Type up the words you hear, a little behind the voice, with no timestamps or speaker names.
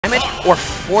damage or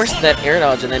force that air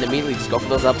dodge and then immediately just go for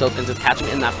those up tilts and just catch him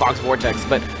in that Fox Vortex.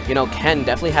 But, you know, Ken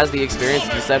definitely has the experience,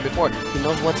 as I said before. He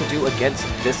knows what to do against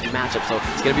this matchup. So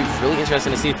it's going to be really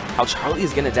interesting to see how Charlie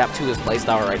is going to adapt to his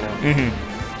playstyle right now.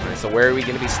 All right, so where are we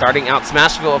going to be starting out?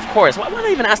 Smashville, of course. Why not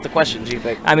even ask the question,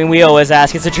 G-Pick? I mean, we always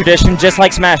ask. It's a tradition, just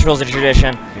like Smashville's a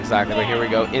tradition. Exactly, but here we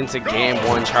go into game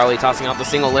one. Charlie tossing out the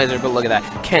single laser, but look at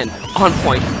that. Ken, on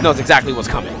point, knows exactly what's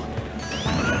coming.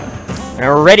 And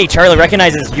already, Charlie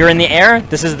recognizes you're in the air.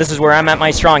 This is where I'm at my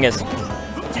strongest. I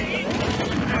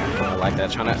like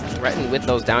that, trying to threaten with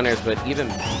those down airs, but even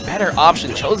better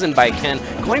option chosen by Ken,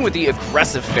 going with the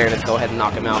aggressive fair to go ahead and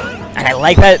knock him out. And I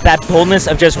like that boldness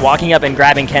of just walking up and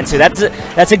grabbing Ken. So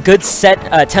that's a good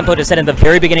set tempo to set in the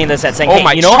very beginning of the set, saying, oh hey,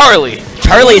 my, you know Charlie, what?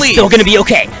 Charlie is still going to be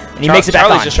okay. And he makes it back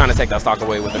Charlie's on. just trying to take that stock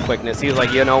away with the quickness. He's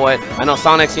like, you know what? I know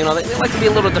Sonics, you know, they like to be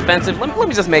a little defensive. Let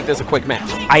me just make this a quick match.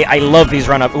 I love these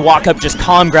run-up, walk-up, just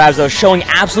calm grabs, though, showing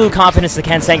absolute confidence to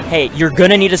Ken, saying, hey, you're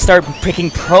going to need to start picking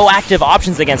proactive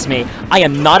options against me. I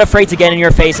am not afraid to get in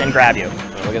your face and grab you.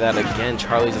 Look at that again.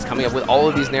 Charlie's just coming up with all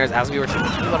of these nairs as we were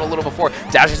talking about a little before.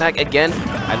 Dash attack again.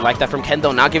 I like that from Ken,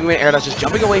 though. Not giving him an air dodge, just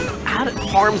jumping away out of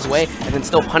harm's way and then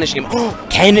still punishing him.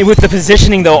 Ken with the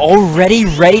positioning, though, already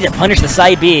ready to punish the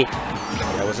side B.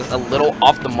 That was just a little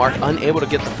off the mark, unable to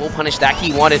get the full punish that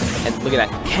he wanted. And look at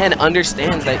that. Ken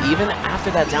understands that even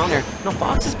after that down air, no,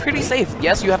 Fox is pretty safe.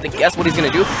 Yes, you have to guess what he's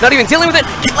going to do. Not even dealing with it.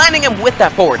 Landing him with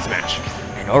that forward smash.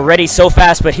 Already so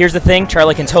fast, but here's the thing,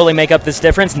 Charlie can totally make up this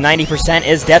difference. 90%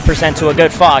 is death percent to a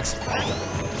good Fox.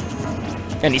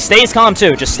 And he stays calm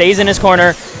too, just stays in his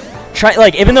corner.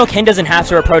 Even though Ken doesn't have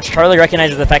to approach, Charlie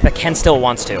recognizes the fact that Ken still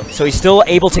wants to. So he's still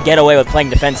able to get away with playing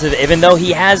defensive, even though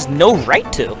he has no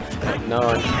right to. No,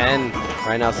 and Ken,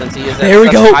 right now, since he is at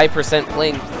such a high percent,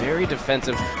 playing very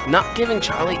defensive, not giving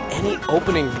Charlie any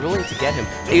opening really to get him.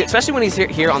 Especially when he's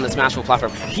here on the Smashville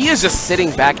platform. He is just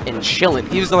sitting back and chilling.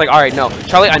 He's just like, all right, no,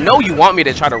 Charlie, I know you want me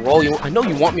to try to roll you. I know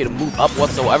you want me to move up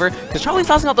whatsoever. Because Charlie's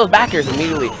tossing out those back airs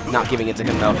immediately, not giving it to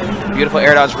him, though. Beautiful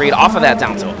air dodge read off of that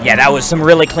down tilt. Yeah, that was some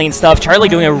really clean stuff. Charlie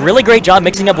doing a really great job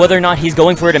mixing up whether or not he's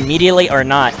going for it immediately or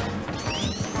not.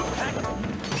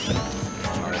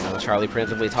 Charlie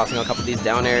preemptively tossing out a couple of these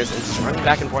down airs and just running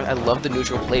back and forth. I love the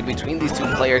neutral play between these two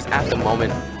players at the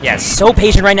moment. Yeah, so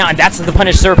patient right now, and that's the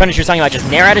punish, server punish you're talking about. Just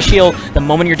nair out a shield the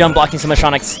moment you're done blocking some of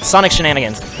Sonic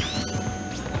shenanigans.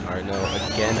 Alright, no,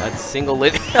 again, a single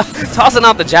lit. Tossing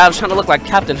out the jabs, trying to look like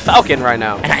Captain Falcon right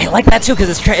now. And I like that too, because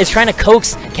it's trying to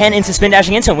coax Ken into spin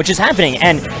dashing into him, which is happening.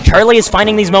 And Charlie is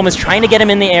finding these moments, trying to get him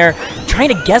in the air, trying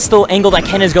to guess the angle that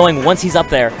Ken is going once he's up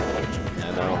there.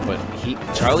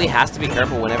 Charlie has to be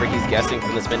careful whenever he's guessing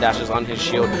from the spin dashes on his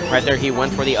shield. Right there, he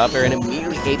went for the up air and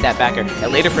immediately ate that back air.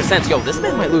 At later percents, yo, this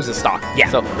man might lose his stock. Yeah.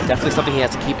 So definitely something he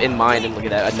has to keep in mind. And look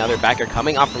at that, another back air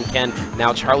coming off from Ken.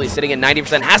 Now Charlie sitting at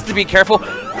 90%, has to be careful.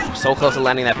 So close to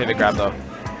landing that pivot grab, though.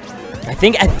 I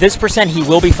think at this percent, he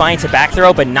will be fine to back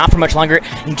throw, but not for much longer.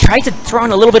 He tried to throw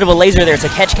in a little bit of a laser there to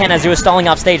catch Ken as he was stalling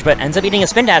off stage, but ends up eating a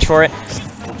spin dash for it.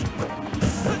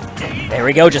 There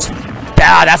we go, just...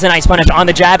 Ah, that's a nice punish on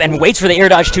the jab, and waits for the air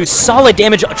dodge too. Solid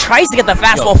damage, tries to get the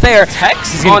fastball fair.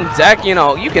 Tex on deck, you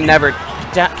know, you can never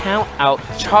count out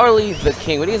Charlie the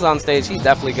King. When he's on stage, he's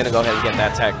definitely going to go ahead and get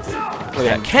that tech. Look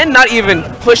at that. Ken not even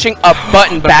pushing a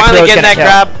button, but Back finally getting that kill.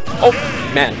 grab. Oh,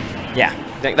 man. Yeah.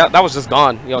 Dang, that was just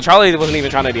gone. Yo, Charlie wasn't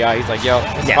even trying to DI. He's like, yo,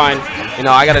 it's fine. You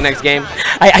know, I got a next game.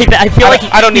 I feel like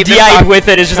I don't need he this DI'd stock. with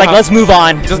it. It's just like, let's move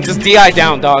on. Just DI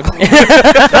down, dog. Just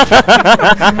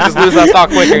lose that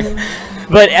stock quicker.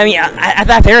 But, I mean, at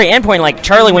that very end point, like,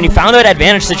 Charlie, when he found that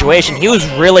advantage situation, he was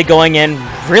really going in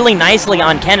really nicely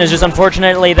on Ken. It's just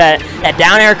unfortunately that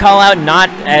down air call out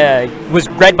was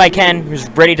read by Ken. He was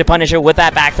ready to punish it with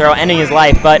that back throw, ending his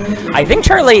life. But I think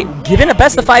Charlie, given a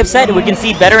best of 5 set, we can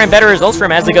see better and better results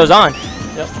from him as it goes on.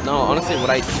 Yep. No, honestly, what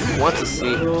I do want to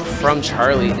see from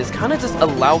Charlie is kind of just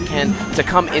allow Ken to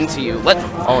come into you.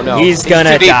 Oh no, he's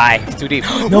gonna die. He's too deep.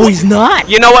 No, he's not.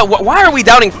 You know what? Why are we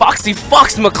doubting Foxy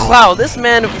Fox McCloud? This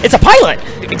man, it's a pilot.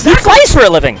 Exactly. He flies for a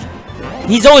living.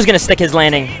 He's always gonna stick his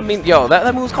landing. I mean, yo,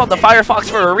 that move's called the Firefox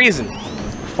for a reason.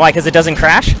 Why? Because it doesn't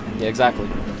crash? Yeah, exactly.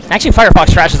 Actually,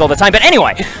 Firefox crashes all the time. But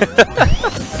anyway,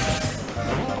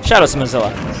 shout out to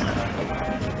Mozilla.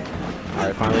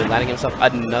 Alright, finally landing himself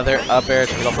another up air.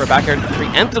 Trying to go for a back air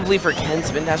preemptively for Ken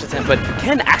spin dash attempt, but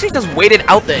Ken actually just waited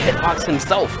out the hitbox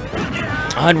himself.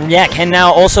 Yeah, Ken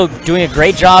now also doing a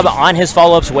great job on his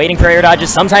follow-ups, waiting for air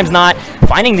dodges, sometimes not,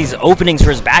 finding these openings for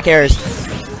his back airs.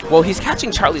 Well, he's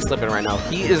catching Charlie slipping right now.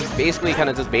 He is basically kind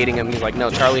of just baiting him. He's like,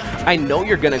 no, Charlie, I know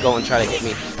you're going to go and try to hit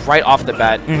me right off the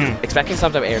bat, expecting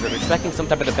some type of air grip, expecting some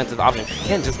type of defensive option.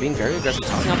 Ken just being very aggressive,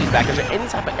 tossing out these backers or any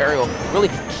type of aerial, really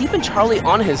keeping Charlie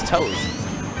on his toes.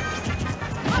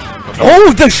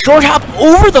 Oh, the short hop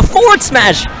over the forward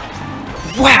smash!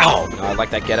 Wow! I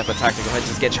like that get-up attack to go ahead and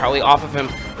just get Charlie off of him.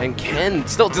 And Ken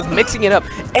still just mixing it up.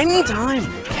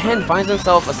 Anytime Ken finds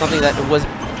himself as something that it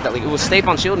was safe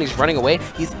on shield and he's running away,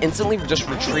 he's instantly just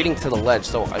retreating to the ledge.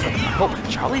 So I hope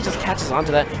Charlie just catches on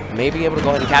to that, may be able to go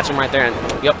ahead and catch him right there.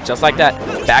 And yep, just like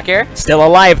that. Back air. Still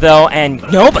alive though, and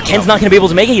no, but Ken's not going to be able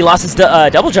to make it. He lost his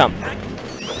double jump.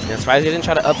 Yeah, surprised he didn't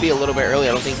try to up B a little bit early.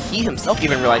 I don't think he himself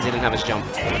even realized he didn't have his jump.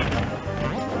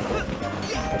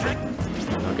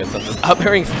 Good stuff. Just up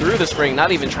airing through the spring,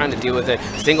 not even trying to deal with it.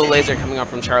 Single laser coming up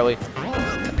from Charlie.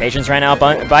 Patience right now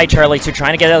by Charlie to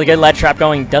trying to get a good ledge trap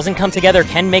going. Doesn't come together.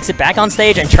 Ken makes it back on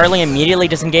stage, and Charlie immediately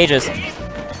disengages.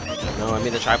 No, I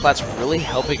mean, the triplat's really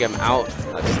helping him out,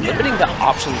 just limiting the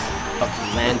options of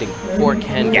landing for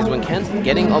Ken. Because when Ken's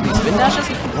getting all these spin dashes,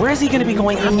 where is he going to be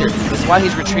going after? This is why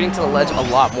he's retreating to the ledge a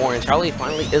lot more, and Charlie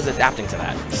finally is adapting to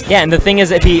that. Yeah, and the thing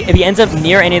is, if he ends up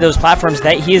near any of those platforms,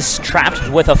 that he is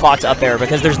trapped with a Fox up there,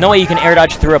 because there's no way you can air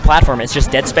dodge through a platform. It's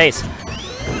just dead space.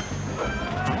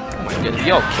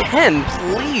 Yo, Ken,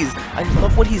 please. I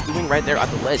love what he's doing right there at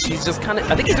the ledge. He's just kind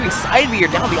of, I think he's doing side B or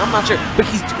down B, I'm not sure. But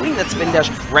he's doing that spin dash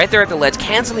right there at the ledge,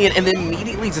 canceling it, and then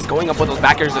immediately just going up with those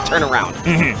backers to turn around.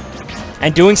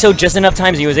 And doing so just enough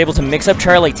times, he was able to mix up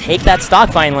Charlie, take that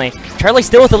stock finally. Charlie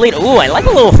still with the lead. Ooh, I like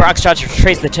a little frog shot to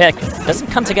trace the tick. Doesn't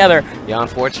come together. Yeah,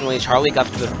 unfortunately, Charlie got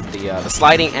the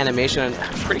sliding animation.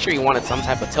 I'm pretty sure he wanted some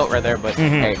type of tilt right there, but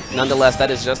hey, nonetheless, that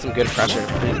is just some good pressure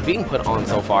being put on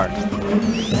so far.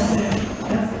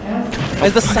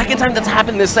 It's the second time that's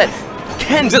happened this set.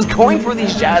 Ken just going for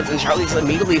these jabs, and Charlie's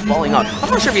immediately falling off. I'm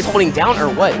not sure if he's holding down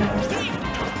or what.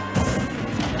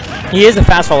 He is a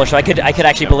fast faller, so I could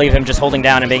actually believe him just holding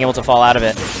down and being able to fall out of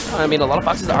it. I mean, a lot of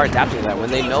Foxes are adapting to that. When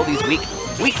they know these weak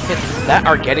hits that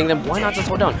are getting them, why not just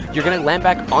hold down? You're going to land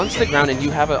back onto the ground, and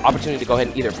you have an opportunity to go ahead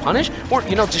and either punish or,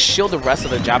 you know, just shield the rest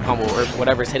of the jab combo or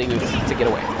whatever's hitting you to get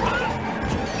away.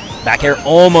 Back air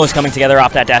almost coming together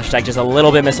off that dash attack, just a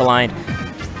little bit misaligned.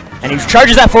 And he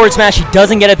charges that forward smash. He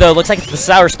doesn't get it, though. Looks like it's the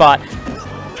sour spot.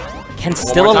 Ken's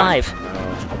still alive.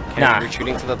 Ken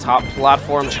retreating to the top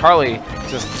platform. Charlie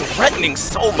just threatening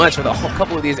so much with a whole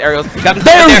couple of these aerials. Got him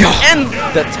there, and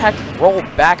the tech roll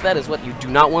back. That is what you do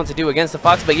not want to do against the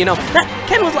Fox. But you know,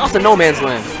 Ken was lost in no man's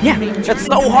land. Yeah, that's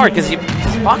so hard because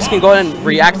Fox can go ahead and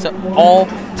react to all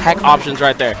tech options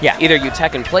right there. Yeah, either you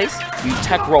tech in place, you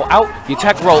tech roll out, you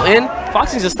tech roll in.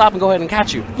 Fox needs to stop and go ahead and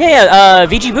catch you. Yeah,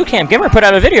 VG Bootcamp Gamer put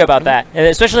out a video about that.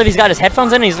 Especially if he's got his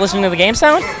headphones in and he's listening to the game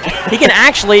sound, he can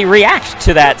actually react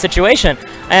to that situation.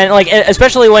 And like,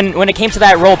 especially when it came to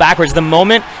that roll backwards, the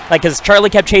moment, like, because Charlie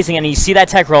kept chasing and you see that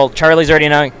tech roll, Charlie's already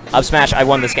knowing, up smash, I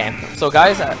won this game. So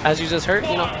guys, as you just heard,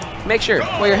 you know, make sure,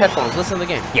 wear your headphones, listen to the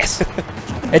game. Yes.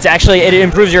 It's actually, it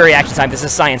improves your reaction time. This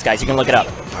is science, guys. You can look it up.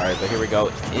 All right, but here we go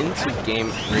into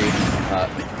game 3.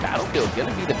 Battlefield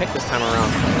gonna be the pick this time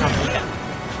around.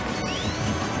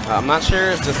 I'm not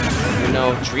sure if just, you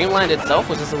know, Dreamland itself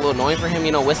was just a little annoying for him,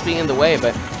 you know, wisping in the way,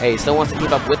 but hey, he still wants to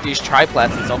keep up with these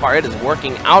triplats, and so far it is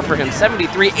working out for him.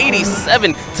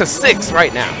 73-87 to 6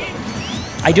 right now.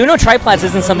 I do know triplats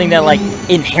isn't something that, like,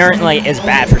 inherently is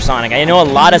bad for Sonic. I know a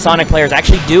lot of Sonic players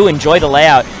actually do enjoy the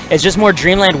layout. It's just more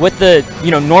Dreamland with the,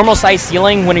 you know, normal size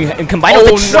ceiling when you combine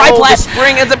it with the triplat. No, the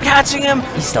spring ends up catching him.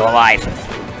 He's still alive.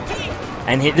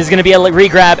 And there's going to be a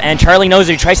re-grab, and Charlie knows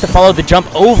it. He tries to follow the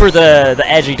jump over the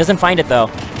edge. He doesn't find it, though.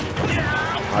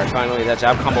 All right, finally, that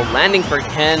jab combo landing for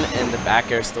Ken, and the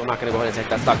back air still not going to go ahead and take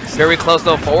that stock. Very close,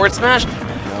 though. Forward smash.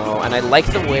 No, and I like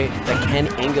the way that Ken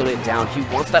angled it down. He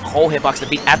wants that whole hitbox to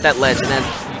be at that ledge, and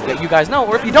as you guys know,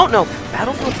 or if you don't know,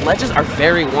 Battlefield's ledges are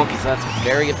very wonky, so that's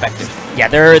very effective. Yeah,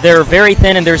 they're very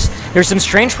thin, and there's some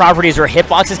strange properties where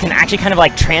hitboxes can actually kind of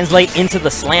like translate into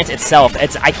the slant itself.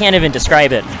 I can't even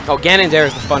describe it. Oh, Ganondorf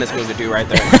is the funnest move to do right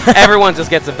there. Everyone just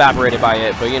gets evaporated by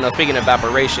it. But you know, speaking of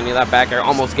evaporation, you know, that back air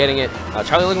almost getting it.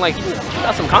 Charlie looking like he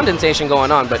got some condensation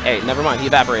going on, but hey, never mind, he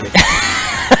evaporated.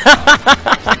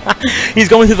 He's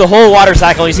going through the whole water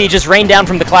cycle. You see, he just rained down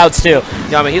from the clouds too.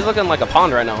 Yeah, I mean, he's looking like a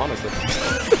pond right now, honestly.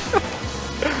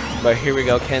 But here we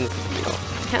go, Ken's, you know,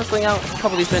 canceling out a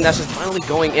couple of these spin dashes, finally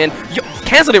going in. Yo,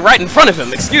 canceled it right in front of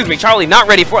him. Excuse me, Charlie, not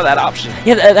ready for that option.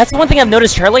 Yeah, that's the one thing I've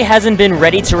noticed. Charlie hasn't been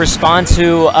ready to respond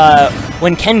to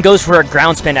when Ken goes for a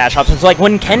ground spin dash option. So like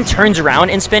when Ken turns around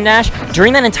in spin dash,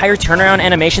 during that entire turnaround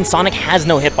animation, Sonic has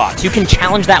no hitbox. You can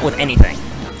challenge that with anything.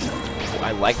 I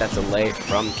I like that delay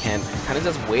from Ken. Kind of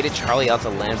just waited Charlie out to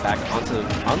land back onto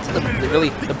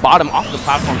the bottom off the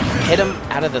platform. Hit him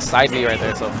out of the side B right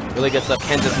there. So really good stuff.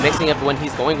 Ken just mixing up when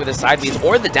he's going with his side Bs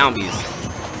or the down Bs.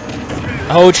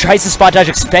 Oh, tries to spot dodge,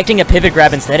 expecting a pivot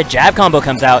grab. Instead, a jab combo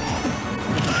comes out.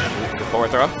 Good forward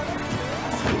throw.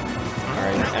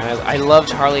 I love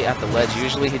Charlie at the ledge.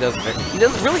 Usually he does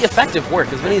really effective work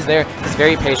because when he's there, he's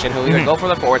very patient. He'll either go for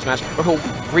the forward smash or he'll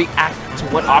react to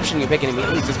what option you pick and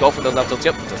immediately just go for those up tilts.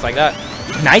 Yep, just like that.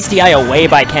 Nice DI away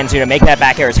by Ken too to make that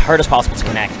back air as hard as possible to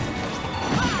connect.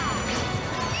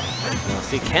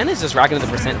 See, Ken is just racking the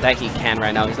percent that he can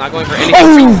right now. He's not going for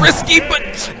anything too risky, but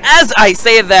as I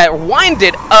say that, wind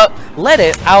it up, let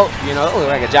it out. You know, that looked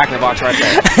like a jack in the box right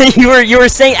there. you were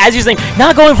saying, as you're saying,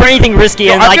 not going for anything risky,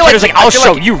 and like Ken's like, I'll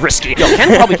show you risky. Yo, Ken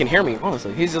probably can hear me,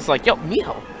 honestly. He's just like, yo,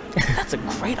 Mio, that's a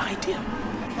great idea.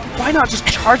 Why not just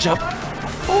charge up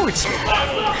forward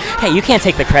smash? Hey, you can't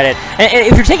take the credit. And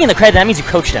if you're taking the credit, that means you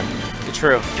coached him.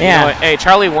 True. Yeah. You know what? Hey,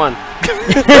 Charlie won.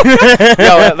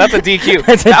 Yo, that's a DQ.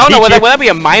 I don't know. Would that be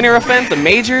a minor offense, a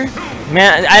major?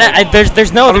 Man,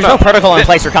 there's no protocol in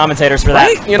place for commentators for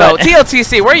that. Right? You know,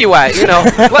 TLTC, where you at? You know,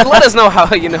 let us know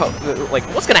how, you know, like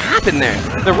what's gonna happen there.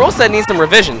 The rule set needs some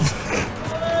revisions.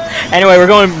 Anyway, we're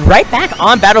going right back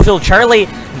on Battlefield. Charlie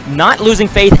not losing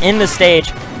faith in the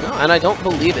stage. No, and I don't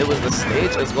believe it was the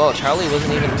stage as well. Charlie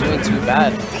wasn't even doing too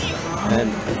bad.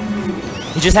 And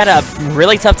he just had a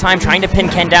really tough time trying to pin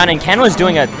Ken down, and Ken was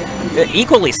doing an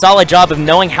equally solid job of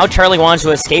knowing how Charlie wanted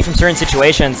to escape from certain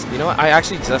situations. You know what? I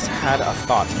actually just had a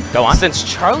thought. Go on. Since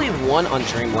Charlie won on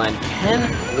Dreamland,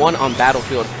 Ken won on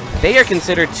Battlefield, they are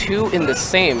considered two in the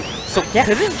same. So yeah,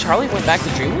 couldn't Charlie went back to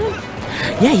Dreamland?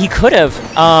 Yeah, he could have.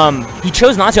 He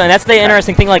chose not to, and that's the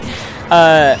interesting thing. Like,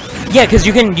 yeah, because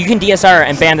you can DSR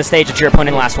and ban the stage that your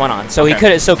opponent last one on. So he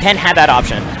could. So Ken had that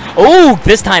option. Oh,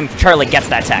 this time Charlie gets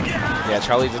that tech. Yeah,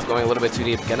 Charlie's just going a little bit too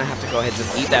deep. Gonna have to go ahead and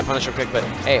just eat that Punisher quick. But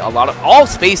hey, all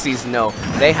Spaceys know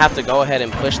they have to go ahead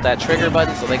and push that trigger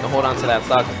button so they can hold on to that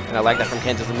stock. And I like that from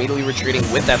Ken, just immediately retreating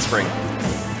with that spring.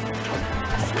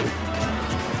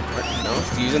 No,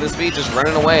 he's using the speed, just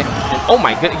running away. And oh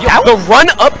my goodness, the run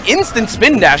up instant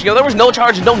spin dash. Yo, there was no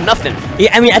charge, no nothing.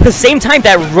 Yeah, I mean, at the same time,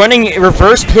 that running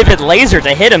reverse pivot laser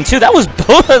to hit him too. That was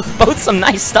both some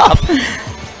nice stuff.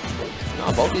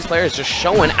 No, both these players just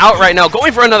showing out right now,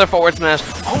 going for another forward smash,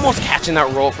 almost catching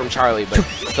that roll from Charlie, but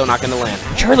still not going to land.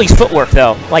 Charlie's footwork,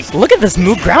 though, like, look at this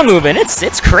ground movement.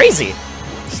 It's crazy.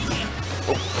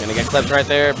 Oh, gonna get clipped right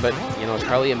there, but you know,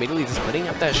 Charlie immediately just putting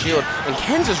up that shield, and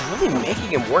Ken just really making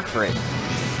him work for it.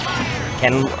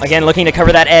 Ken again looking to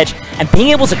cover that edge and being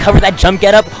able to cover that jump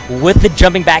get up with the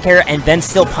jumping back air and then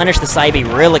still punish the side B.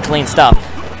 Really clean stuff.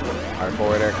 Hard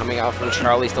forward air coming out from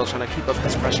Charlie, still trying to keep up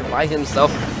his pressure by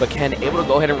himself, but Ken able to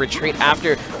go ahead and retreat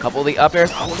after a couple of the up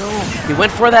airs. Oh no, he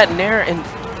went for that nair and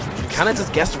kind of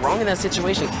just guessed wrong in that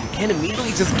situation. Ken immediately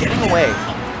just getting away.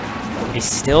 He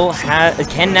still has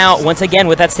Ken now once again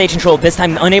with that stage control, this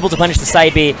time unable to punish the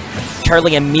side B.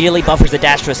 Charlie immediately buffers the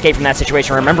dash to escape from that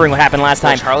situation, remembering what happened last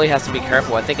time. Charlie has to be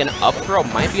careful. I think an up throw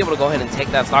might be able to go ahead and take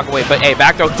that stock away, but hey,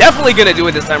 back throw definitely going to do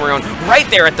it this time around, right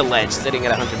there at the ledge, sitting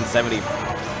at 170.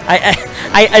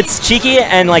 It's cheeky,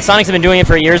 and like Sonic's been doing it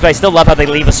for years, but I still love how they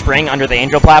leave a spring under the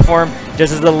Angel platform,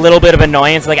 just as a little bit of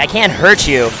annoyance. Like, I can't hurt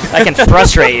you, I can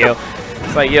frustrate you.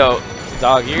 It's like, yo,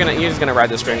 dog, you're just gonna ride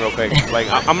this string real quick. Like,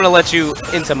 I'm gonna let you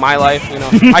into my life. You know,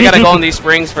 I gotta go on these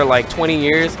springs for like 20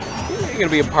 years. You're gonna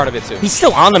be a part of it too. He's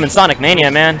still on them in Sonic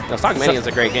Mania, man. No, Sonic Mania is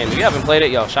a great game. If you haven't played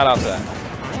it, yo, shout out to that.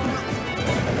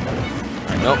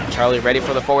 Nope, Charlie ready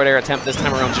for the forward air attempt this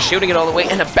time around, just shooting it all the way,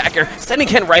 and a back air, sending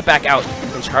Ken right back out.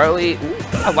 And Charlie, ooh,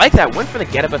 I like that, went for the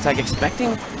get-up attack,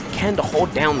 expecting Ken to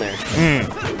hold down there.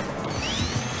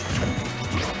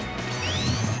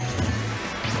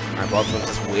 Alright, both of them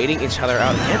just waiting each other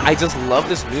out. Again, I just love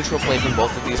this neutral play from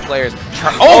both of these players.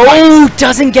 Oh,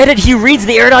 doesn't get it, he reads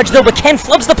the air dodge though, but Ken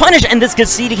flubs the punish, and this gives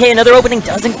CDK another opening,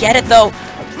 doesn't get it though.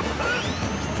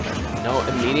 No,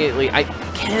 immediately,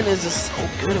 Ken is just so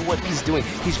good at what he's doing.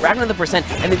 He's racking the percent,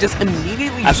 and then just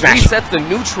immediately resets the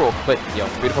neutral. But, yo,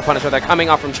 beautiful punish right there coming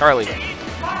off from Charlie.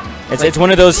 It's one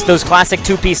of those classic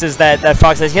two pieces that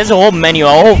Fox has. He has a whole menu, a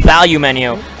whole value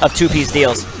menu of two-piece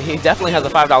deals. He definitely has a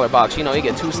 $5 box. You know, you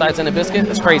get 2 sides and a biscuit.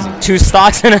 That's crazy. 2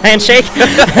 stocks and a handshake. Yeah,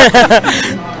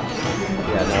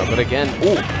 no, but again,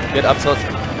 ooh, good up tilt.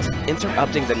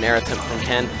 Interrupting the nair attempt from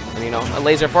Ken. And, you know, a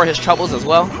laser for his troubles as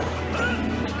well.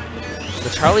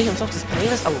 But Charlie himself is playing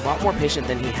this a lot more patient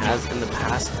than he has in the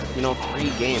past, 3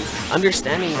 games.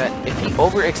 Understanding that if he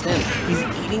overextends,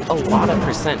 he's eating a lot of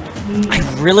percent. I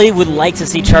really would like to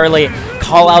see Charlie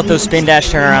call out those spin dash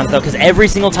turnarounds, though, because every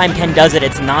single time Ken does it,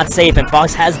 it's not safe, and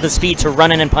Fox has the speed to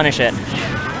run in and punish it.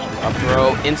 Up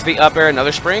throw into the up air,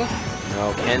 another spring.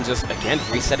 No, Ken just, again,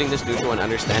 resetting this neutral and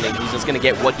understanding he's just going to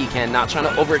get what he can, not trying to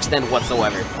overextend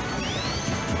whatsoever.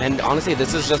 And honestly,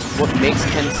 this is just what makes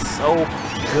Ken so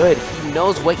good. He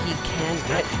knows what he can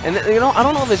get. And, I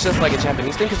don't know if it's just like a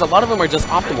Japanese thing, because a lot of them are just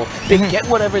optimal. They get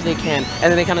whatever they can, and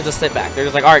then they kind of just sit back. They're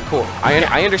just like, all right, cool.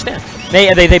 I understand.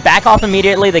 They back off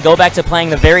immediately. They go back to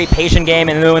playing the very patient game,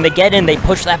 and then when they get in, they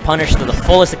push that punish to the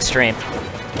fullest extreme.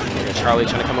 Charlie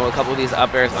trying to come in with a couple of these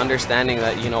up airs, understanding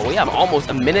that, we have almost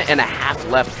a minute and a half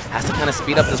left. Has to kind of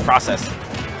speed up this process.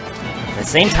 At the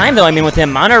same time, though, I mean, with the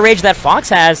amount of rage that Fox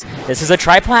has, this is a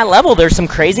tri-plat level. There's some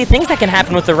crazy things that can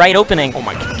happen with the right opening. Oh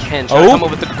my God, Ken trying to come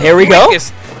up with the there we go.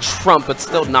 Trump, but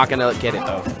still not going to get it,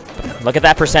 though. Look at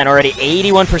that percent already,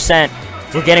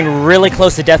 81%. We're getting really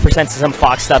close to death percent to some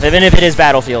Fox stuff, even if it is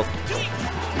Battlefield.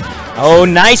 Oh,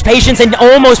 nice patience, and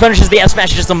almost punishes the F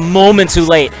smash just a moment too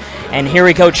late. And here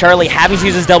we go, Charlie having to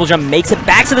use his double jump, makes it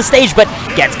back to the stage, but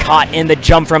gets caught in the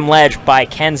jump from ledge by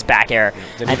Ken's back air.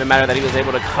 Didn't even matter that he was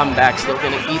able to come back, still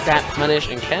going to eat that punish,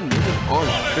 and Ken moving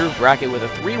on through bracket with a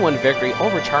 3-1 victory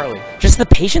over Charlie. Just the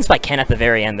patience by Ken at the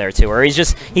very end there, too, where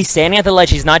he's standing at the ledge,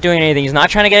 he's not doing anything, he's not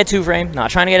trying to get a 2-frame,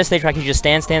 not trying to get a stage back, he just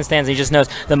stands, and he just knows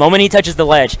the moment he touches the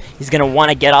ledge, he's going to want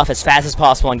to get off as fast as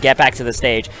possible and get back to the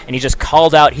stage, and he just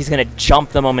called out he's going to jump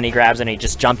the moment he grabs it, and he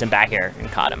just jumped him back air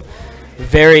and caught him.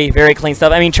 Very, very clean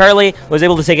stuff. I mean, Charlie was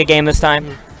able to take a game this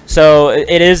time, so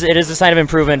it is a sign of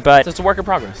improvement, but it's a work in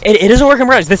progress. It is a work in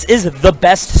progress. This is the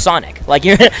best Sonic. Like,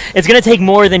 it's going to take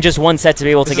more than just one set to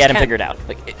be able to get him figured out.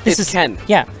 Like, this is Ken.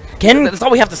 Yeah. Ken, that's all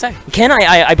we have to say. Ken,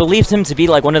 I believed him to be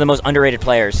like one of the most underrated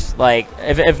players. Like,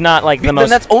 if not like the most.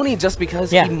 And that's only just because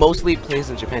he mostly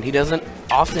plays in Japan. He doesn't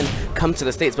often come to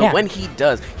the States, but when he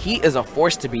does, he is a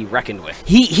force to be reckoned with.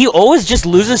 He always just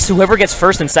loses to whoever gets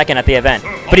first and second at the event,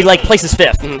 but he like places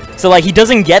 5th. So like he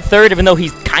doesn't get 3rd, even though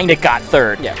he's kind of got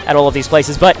 3rd at all of these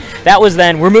places. But that was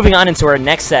then. We're moving on into our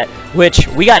next set, which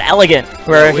we got Elegant.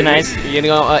 We're recognized.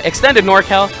 Extended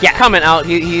NorCal. Yeah, coming out.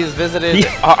 He's visited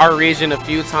our region a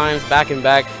few times. Back and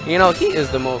back. He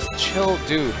is the most chill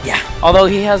dude. Yeah. Although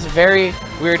he has very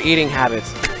weird eating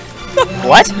habits.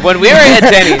 What? When we were at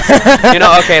Denny's,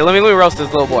 okay, let me roast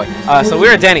this little boy. So we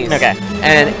were at Denny's. Okay.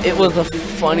 And it was the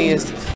funniest